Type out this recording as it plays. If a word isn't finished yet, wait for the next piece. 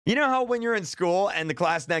You know how when you're in school and the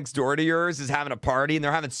class next door to yours is having a party and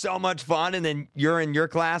they're having so much fun, and then you're in your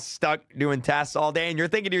class stuck doing tests all day and you're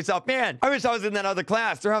thinking to yourself, man, I wish I was in that other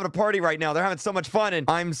class. They're having a party right now. They're having so much fun and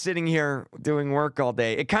I'm sitting here doing work all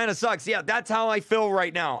day. It kind of sucks. Yeah, that's how I feel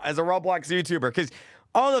right now as a Roblox YouTuber, because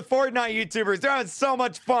all the Fortnite YouTubers, they're having so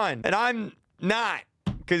much fun and I'm not.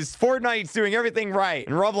 Because Fortnite's doing everything right,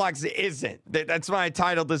 and Roblox isn't. That's why I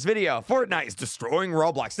titled this video, Fortnite is destroying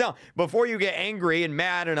Roblox. Now, before you get angry and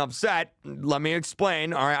mad and upset, let me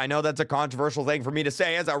explain. All right, I know that's a controversial thing for me to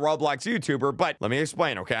say as a Roblox YouTuber, but let me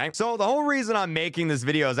explain, okay? So the whole reason I'm making this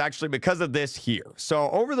video is actually because of this here. So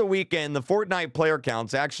over the weekend, the Fortnite player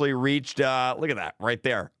counts actually reached, look at that right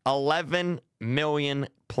there, 11 million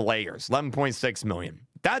players, 11.6 million.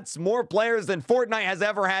 That's more players than Fortnite has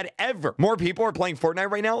ever had, ever. More people are playing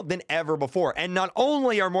Fortnite right now than ever before. And not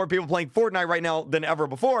only are more people playing Fortnite right now than ever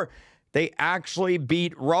before, they actually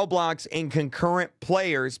beat Roblox in concurrent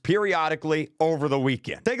players periodically over the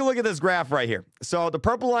weekend. Take a look at this graph right here. So the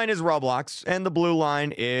purple line is Roblox and the blue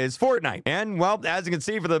line is Fortnite. And well, as you can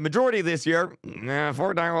see, for the majority of this year,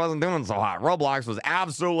 Fortnite wasn't doing so hot. Roblox was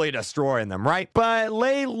absolutely destroying them, right? But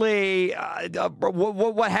lately,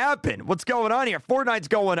 what happened? What's going on here? Fortnite's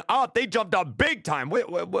going up. They jumped up big time.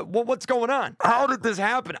 What's going on? How did this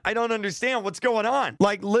happen? I don't understand what's going on.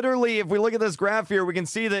 Like literally, if we look at this graph here, we can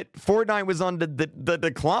see that Fortnite was on the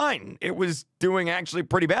decline. It was doing actually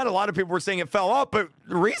pretty bad. A lot of people were saying it fell off, but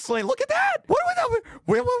recently, look at that.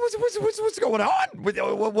 What's going on?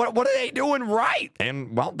 What are they doing right?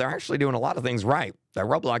 And well, they're actually doing a lot of things right that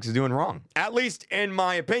Roblox is doing wrong, at least in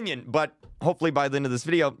my opinion. But hopefully by the end of this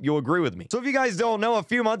video, you'll agree with me. So if you guys don't know, a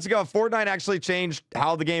few months ago, Fortnite actually changed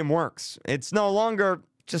how the game works. It's no longer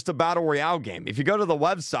just a battle royale game. If you go to the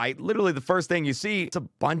website, literally the first thing you see, it's a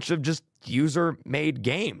bunch of just user-made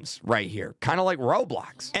games right here, kind of like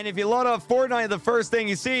Roblox. And if you load up Fortnite, the first thing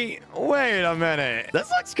you see, wait a minute,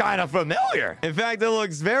 this looks kind of familiar. In fact, it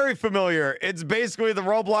looks very familiar. It's basically the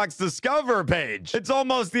Roblox Discover page. It's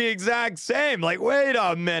almost the exact same. Like, wait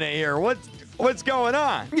a minute here, what's going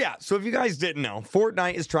on? Yeah, so if you guys didn't know,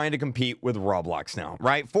 Fortnite is trying to compete with Roblox now,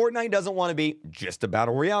 right? Fortnite doesn't want to be just a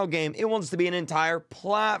battle royale game. It wants to be an entire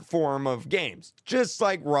platform of games, just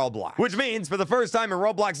like Roblox. Which means for the first time in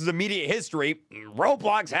Roblox's immediate history,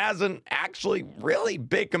 Roblox has an actually really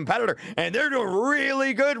big competitor, and they're doing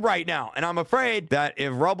really good right now. And I'm afraid that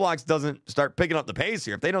if Roblox doesn't start picking up the pace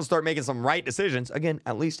here, if they don't start making some right decisions, again,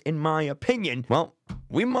 at least in my opinion, well,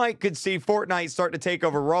 we could see Fortnite start to take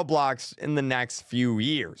over Roblox in the next few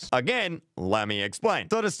years. Again, let me explain.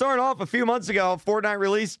 So to start off, a few months ago, Fortnite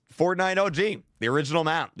released Fortnite OG. The original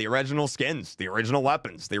map, the original skins, the original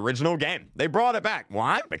weapons, the original game. They brought it back.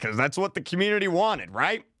 Why? Because that's what the community wanted,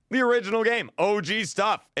 right? The original game, OG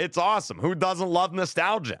stuff. It's awesome. Who doesn't love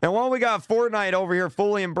nostalgia? And while we got Fortnite over here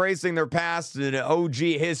fully embracing their past and OG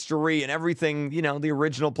history and everything, you know, the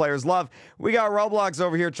original players love, we got Roblox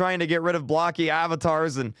over here trying to get rid of blocky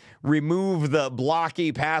avatars and remove the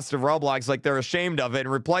blocky past of Roblox like they're ashamed of it,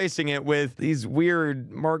 and replacing it with these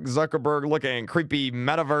weird Mark Zuckerberg looking creepy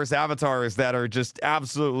metaverse avatars that are just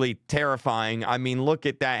absolutely terrifying. I mean, look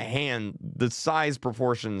at that hand. The size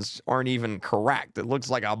proportions aren't even correct. It looks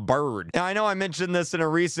like a bird. Now, I know I mentioned this in a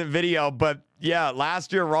recent video, but yeah,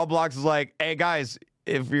 last year Roblox was like, hey guys,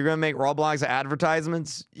 if you're gonna make Roblox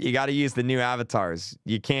advertisements, you got to use the new avatars.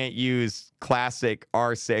 You can't use classic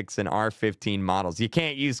R6 and R15 models. You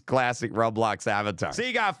can't use classic Roblox avatars. So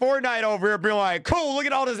you got Fortnite over here being like, cool, look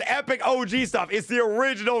at all this epic OG stuff. It's the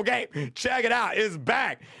original game. Check it out. It's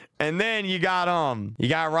back. And then you got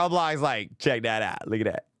Roblox like, check that out. Look at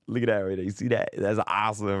that. Look at that right there. You see that? That's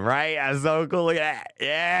awesome, right? That's so cool. Look at that.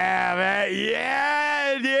 Yeah, man.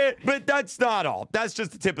 Yeah, dude. But that's not all. That's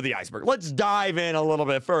just the tip of the iceberg. Let's dive in a little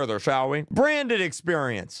bit further, shall we? Branded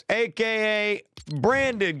experience, aka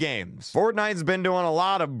branded games. Fortnite's been doing a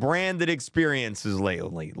lot of branded experiences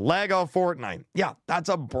lately. Lego Fortnite. Yeah, that's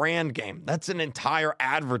a brand game. That's an entire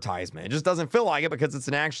advertisement. It just doesn't feel like it because it's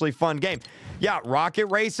an actually fun game. Yeah, rocket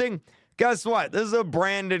racing. Guess what? This is a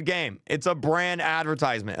branded game. It's a brand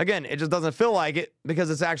advertisement. Again, it just doesn't feel like it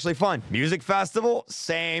because it's actually fun. Music festival,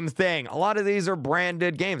 same thing. A lot of these are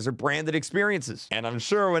branded games. They're branded experiences. And I'm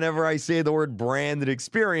sure whenever I say the word branded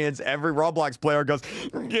experience, every Roblox player goes,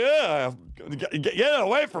 yeah, get it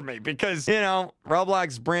away from me, because, you know,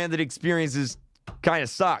 Roblox branded experiences kind of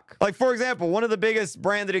suck. Like, for example, one of the biggest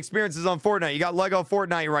branded experiences on Fortnite, you got Lego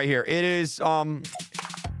Fortnite right here. It is,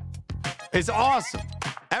 it's awesome.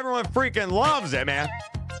 Everyone freaking loves it, man.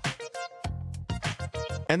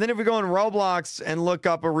 And then if we go in Roblox and look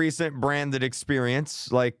up a recent branded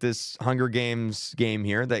experience, like this Hunger Games game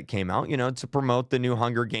here that came out, you know, to promote the new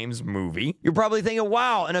Hunger Games movie, you're probably thinking,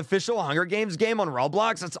 wow, an official Hunger Games game on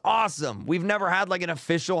Roblox? That's awesome. We've never had like an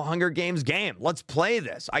official Hunger Games game. Let's play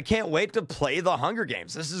this. I can't wait to play the Hunger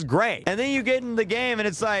Games. This is great. And then you get in the game and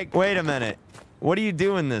it's like, wait a minute. What do you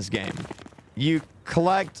do in this game? You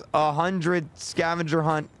collect 100 scavenger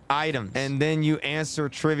hunt items, and then you answer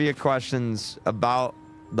trivia questions about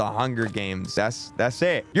the Hunger Games. That's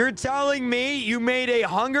it. You're telling me you made a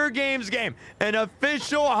Hunger Games game, an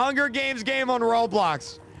official Hunger Games game on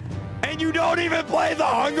Roblox, and you don't even play the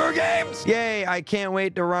Hunger Games? Yay, I can't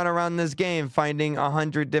wait to run around this game finding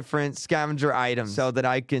 100 different scavenger items so that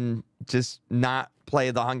I can just not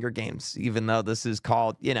play the Hunger Games, even though this is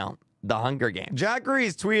called, you know, the Hunger Games. Jack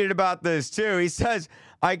Reese tweeted about this too. He says,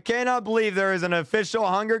 I cannot believe there is an official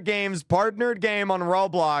Hunger Games partnered game on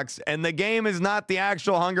Roblox, and the game is not the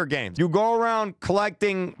actual Hunger Games. You go around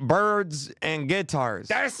collecting birds and guitars.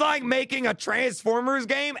 That's like making a Transformers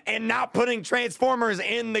game and not putting Transformers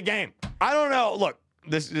in the game. I don't know. Look,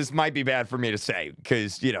 this might be bad for me to say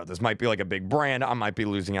because, you know, this might be like a big brand. I might be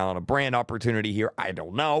losing out on a brand opportunity here. I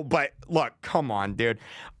don't know. But look, come on, dude.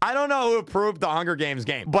 I don't know who approved the Hunger Games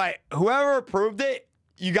game, but whoever approved it,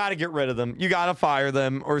 you got to get rid of them. You got to fire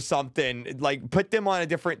them or something. Like, put them on a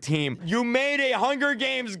different team. You made a Hunger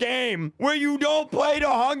Games game where you don't play the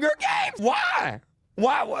Hunger Games. Why?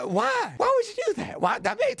 Why would you do that? Why?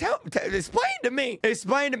 Explain to me.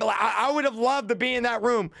 Explain to me. Like, I would have loved to be in that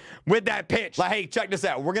room with that pitch. Like, hey, check this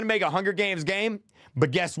out. We're going to make a Hunger Games game,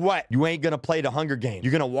 but guess what? You ain't going to play the Hunger Games.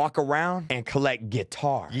 You're going to walk around and collect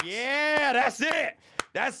guitars. Yeah, that's it.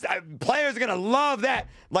 That's players are gonna love that.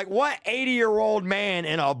 Like, what 80-year-old man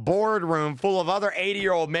in a boardroom full of other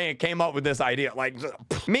 80-year-old men came up with this idea? Like,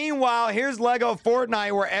 meanwhile, here's Lego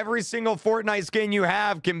Fortnite, where every single Fortnite skin you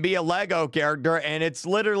have can be a Lego character, and it's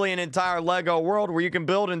literally an entire Lego world where you can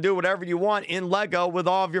build and do whatever you want in Lego with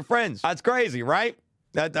all of your friends. That's crazy, right?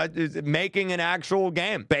 That is making an actual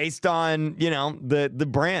game based on, you know, the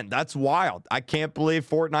brand. That's wild. I can't believe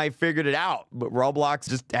Fortnite figured it out, but Roblox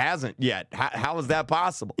just hasn't yet. How is that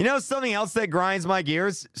possible? You know, something else that grinds my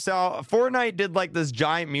gears? So Fortnite did like this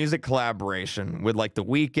giant music collaboration with like The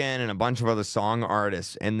Weeknd and a bunch of other song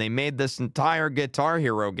artists, and they made this entire Guitar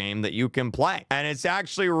Hero game that you can play, and it's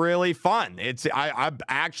actually really fun. I've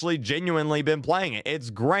actually genuinely been playing it. It's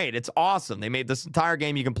great. It's awesome. They made this entire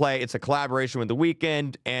game you can play. It's a collaboration with The Weeknd,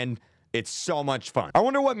 and it's so much fun. I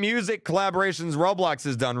wonder what music collaborations Roblox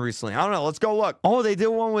has done recently. I don't know. Let's go look. Oh, they did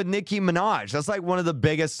one with Nicki Minaj. That's like one of the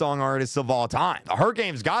biggest song artists of all time. Her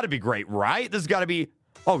game's got to be great, right? This has got to be...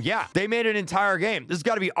 Oh, yeah. They made an entire game. This has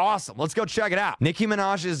got to be awesome. Let's go check it out. Nicki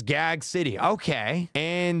Minaj's Gag City. Okay.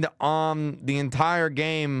 And the entire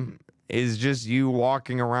game is just you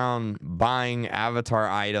walking around buying avatar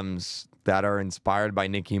items that are inspired by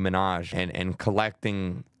Nicki Minaj and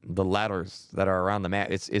collecting the letters that are around the map.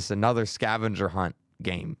 It's another scavenger hunt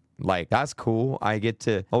game. Like, that's cool. I get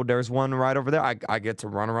to, oh, there's one right over there. I get to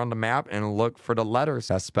run around the map and look for the letters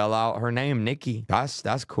that spell out her name, Nikki.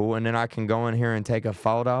 That's cool. And then I can go in here and take a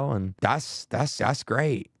photo, and that's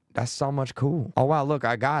great. That's so much cool. Oh, wow, look,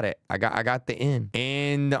 I got it. I got the in.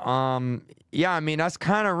 And yeah, I mean, that's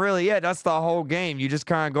kind of really it. That's the whole game. You just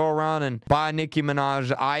kind of go around and buy Nicki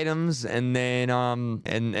Minaj items, and then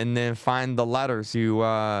and then find the letters to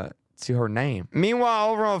her name. Meanwhile,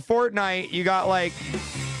 over on Fortnite, you got like,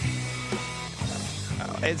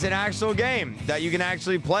 it's an actual game that you can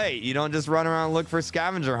actually play. You don't just run around and look for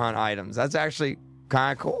scavenger hunt items. That's actually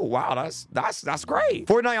kind of cool. Wow, that's great.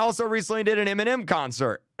 Fortnite also recently did an Eminem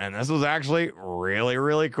concert, and this was actually really,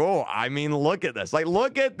 really cool. I mean, look at this. Like,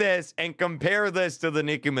 look at this and compare this to the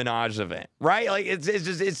Nicki Minaj event, right? Like,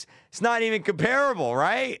 it's not even comparable,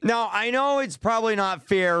 right? Now, I know it's probably not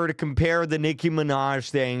fair to compare the Nicki Minaj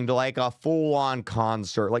thing to like a full-on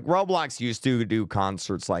concert. Like, Roblox used to do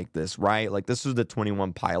concerts like this, right? Like, this was the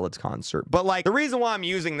 21 Pilots concert. But like, the reason why I'm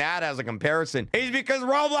using that as a comparison is because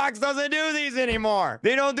Roblox doesn't do these anymore.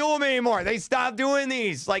 They don't do them anymore. They stopped doing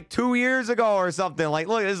these like 2 years ago or something. Like,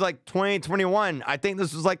 look, this is like 2021. I think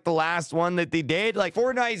this was like the last one that they did. Like,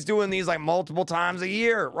 Fortnite's doing these like multiple times a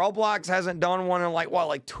year. Roblox hasn't done one in like, what,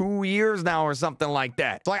 like 2 years now or something like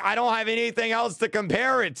that. It's like, I don't have anything else to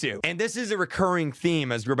compare it to. And this is a recurring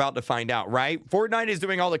theme, as we're about to find out, right? Fortnite is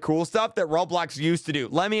doing all the cool stuff that Roblox used to do.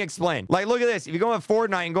 Let me explain. Like, look at this. If you go on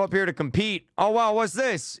Fortnite and go up here to compete, oh, wow, what's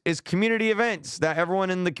this? It's community events that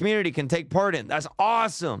everyone in the community can take part in. That's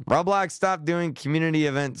awesome. Roblox stopped doing community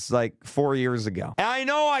events like 4 years ago. And I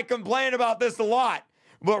know I complain about this a lot,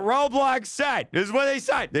 But Roblox said, this is what they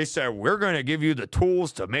said. They said, we're going to give you the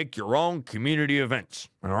tools to make your own community events.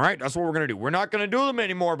 All right, that's what we're going to do. We're not going to do them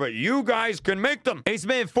anymore, but you guys can make them. It's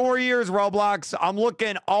been 4 years, Roblox. I'm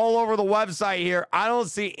looking all over the website here. I don't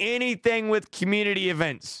see anything with community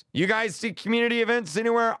events. You guys see community events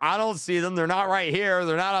anywhere? I don't see them. They're not right here.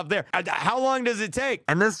 They're not up there. How long does it take?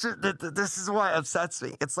 And this is what upsets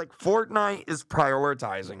me. It's like Fortnite is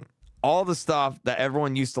prioritizing all the stuff that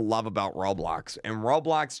everyone used to love about Roblox, and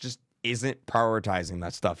Roblox just isn't prioritizing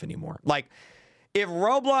that stuff anymore. Like, if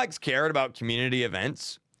Roblox cared about community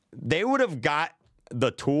events, they would have got the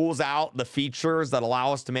tools out, the features that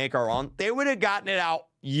allow us to make our own. They would have gotten it out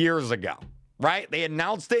years ago, right? They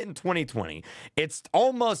announced it in 2020. It's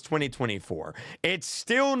almost 2024. It's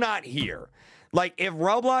still not here. Like, if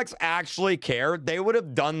Roblox actually cared, they would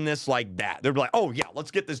have done this like that. They'd be like, oh, yeah, let's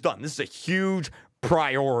get this done. This is a huge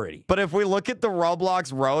priority. But if we look at the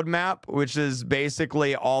Roblox roadmap, which is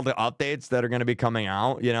basically all the updates that are going to be coming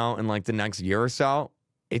out, you know, in like the next year or so,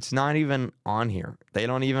 it's not even on here. They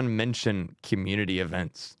don't even mention community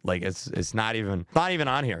events. Like, it's not even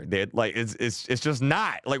on here. It's just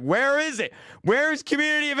not. Like, where is it? Where's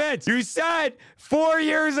community events? You said 4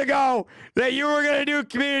 years ago that you were gonna do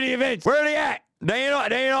community events. Where are they at? They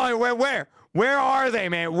know where? Where are they,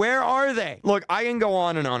 man? Where are they? Look, I can go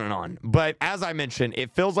on and on and on, but as I mentioned,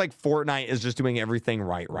 it feels like Fortnite is just doing everything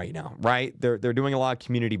right now, right? They're doing a lot of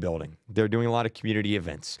community building. They're doing a lot of community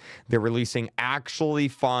events. They're releasing actually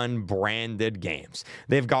fun branded games.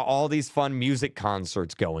 They've got all these fun music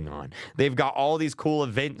concerts going on. They've got all these cool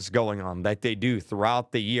events going on that they do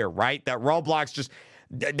throughout the year, right? That Roblox just,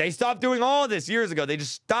 they stopped doing all of this years ago. They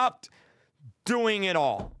just stopped doing it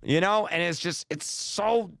all, you know? And it's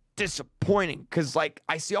so disappointing because, like,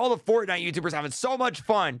 I see all the Fortnite YouTubers having so much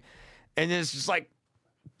fun, and it's just like,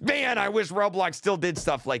 man, I wish Roblox still did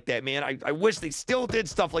stuff like that, man. I wish they still did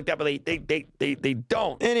stuff like that, but they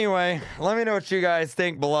don't. Anyway, let me know what you guys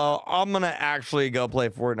think below. I'm gonna actually go play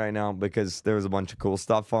Fortnite now because there's a bunch of cool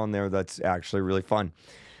stuff on there that's actually really fun.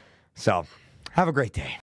 So, have a great day.